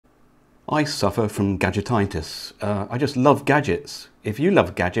I suffer from gadgetitis. I just love gadgets. If you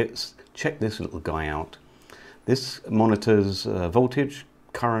love gadgets, check this little guy out. This monitors voltage,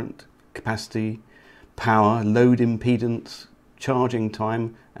 current, capacity, power, load impedance, charging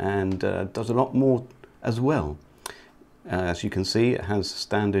time, and does a lot more as well. As you can see, it has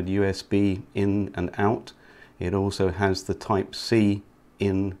standard USB in and out. It also has the Type-C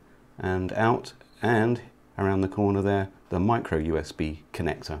in and out, and around the corner there, the micro USB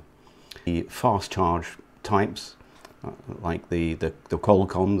connector. The fast charge types, like the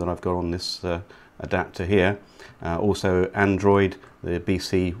Qualcomm that I've got on this adapter here, also Android, the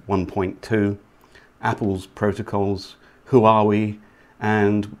BC 1.2, Apple's protocols, Huawei,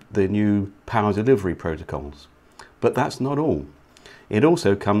 and the new power delivery protocols. But that's not all. It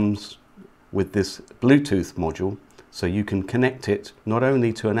also comes with this Bluetooth module, so you can connect it not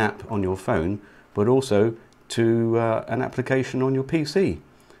only to an app on your phone, but also to an application on your PC.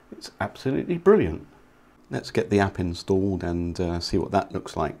 It's absolutely brilliant. Let's get the app installed and see what that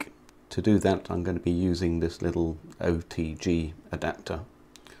looks like. To do that, I'm going to be using this little OTG adapter.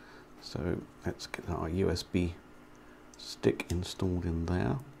 So let's get our USB stick installed in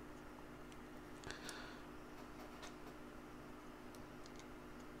there.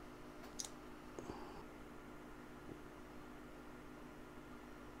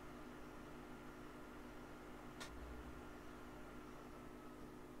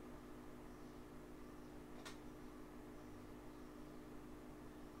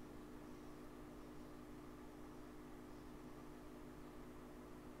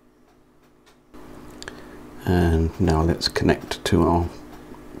 And now let's connect to our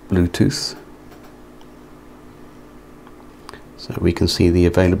Bluetooth. So we can see the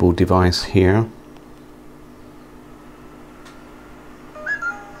available device here.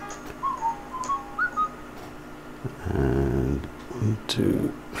 And 1,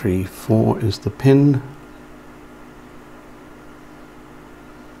 2, 3, 4 is the pin.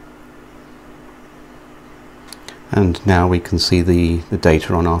 And now we can see the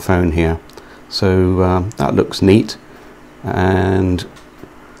data on our phone here. So that looks neat, and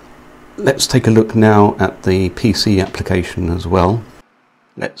let's take a look now at the PC application as well.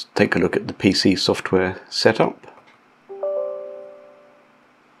 Let's take a look at the PC software setup.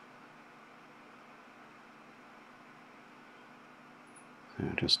 So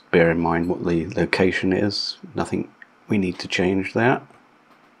just bear in mind what the location is, nothing we need to change there.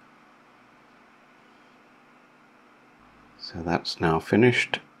 So that's now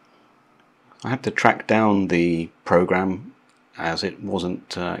finished. I had to track down the program as it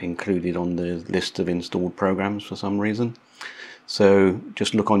wasn't included on the list of installed programs for some reason. So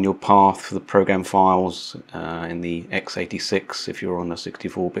just look on your path for the program files in the x86 if you're on a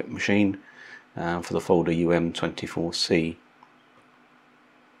 64-bit machine, for the folder UM24C.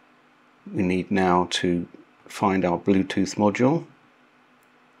 We need now to find our Bluetooth module.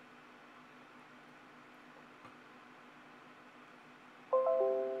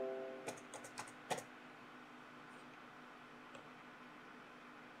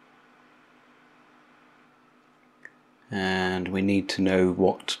 And we need to know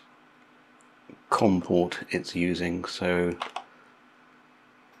what COM port it's using. So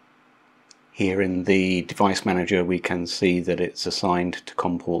here in the device manager we can see that it's assigned to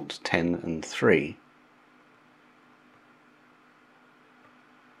COM port 10 and 3.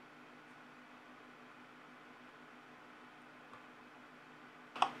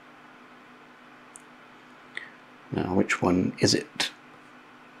 Now which one is it?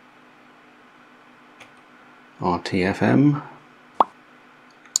 RTFM.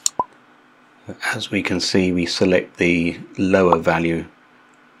 As we can see, we select the lower value,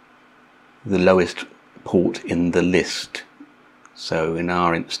 the lowest port in the list. So in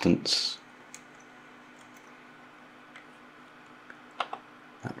our instance,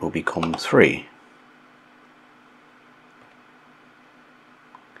 that will be COM3.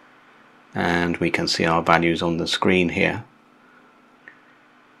 And we can see our values on the screen here.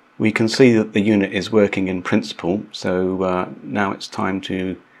 We can see that the unit is working in principle, so now it's time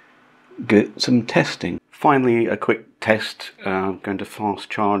to get some testing. Finally, a quick test. I'm going to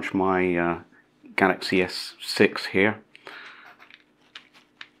fast charge my Galaxy S6 here.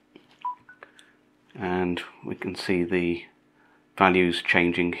 And we can see the values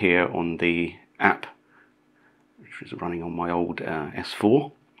changing here on the app, which is running on my old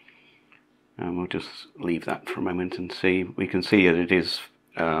S4. And we'll just leave that for a moment and see. We can see that it is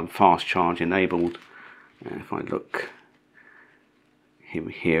fast charge enabled. If I look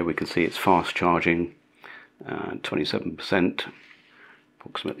here, we can see it's fast charging 27%,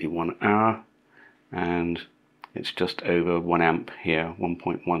 approximately 1 hour, and it's just over 1 amp here,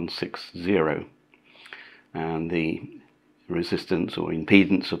 1.160, and the resistance or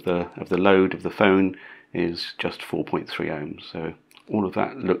impedance of the load of the phone is just 4.3 ohms. So all of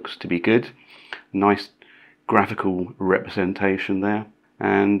that looks to be good. Nice graphical representation there,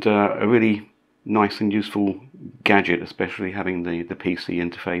 and a really nice and useful gadget, especially having the PC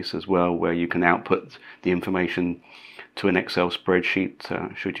interface as well, where you can output the information to an Excel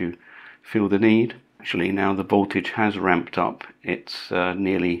spreadsheet should you feel the need. Actually, now the voltage has ramped up. It's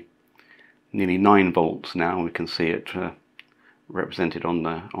nearly 9 volts now. We can see it represented on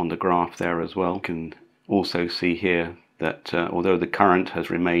the graph there as well. You can also see here that although the current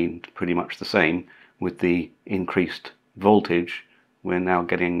has remained pretty much the same, with the increased voltage, we're now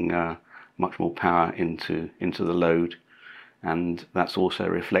getting much more power into the load, and that's also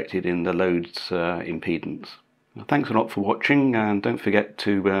reflected in the load's impedance. Thanks a lot for watching, and don't forget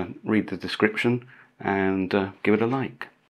to read the description and give it a like.